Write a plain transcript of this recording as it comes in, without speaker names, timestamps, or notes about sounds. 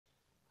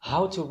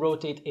How to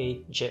rotate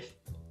a GIF.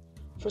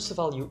 First of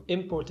all, you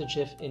import the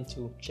GIF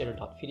into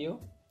jitter.video.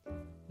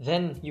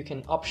 Then you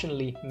can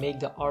optionally make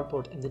the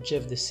artboard and the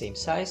GIF the same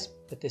size,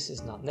 but this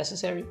is not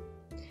necessary.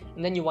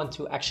 And then you want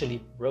to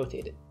actually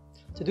rotate it.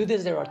 To do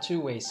this, there are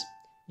two ways.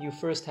 You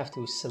first have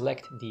to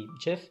select the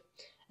GIF,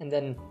 and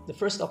then the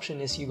first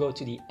option is you go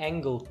to the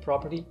angle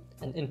property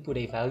and input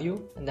a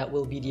value, and that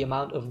will be the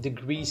amount of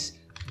degrees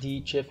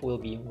the GIF will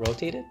be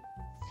rotated.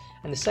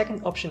 And the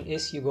second option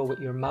is you go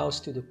with your mouse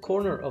to the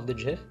corner of the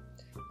GIF,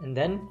 and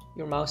then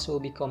your mouse will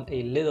become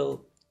a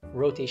little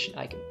rotation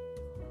icon.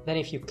 Then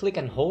if you click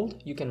and hold,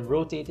 you can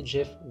rotate the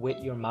GIF with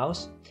your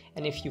mouse,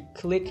 and if you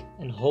click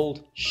and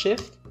hold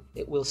Shift,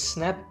 it will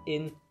snap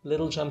in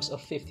little jumps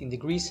of 15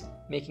 degrees,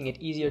 making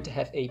it easier to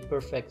have a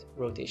perfect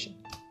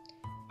rotation.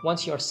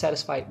 Once you are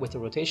satisfied with the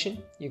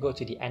rotation, you go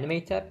to the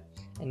Animate tab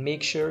and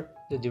make sure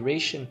the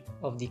duration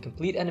of the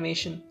complete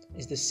animation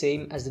is the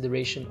same as the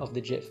duration of the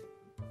GIF.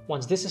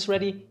 Once this is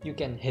ready, you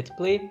can hit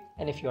play,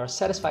 and if you are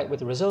satisfied with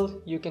the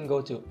result, you can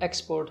go to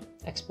Export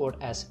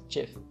as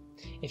GIF.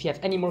 If you have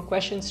any more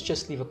questions,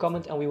 just leave a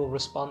comment and we will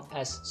respond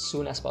as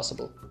soon as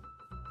possible.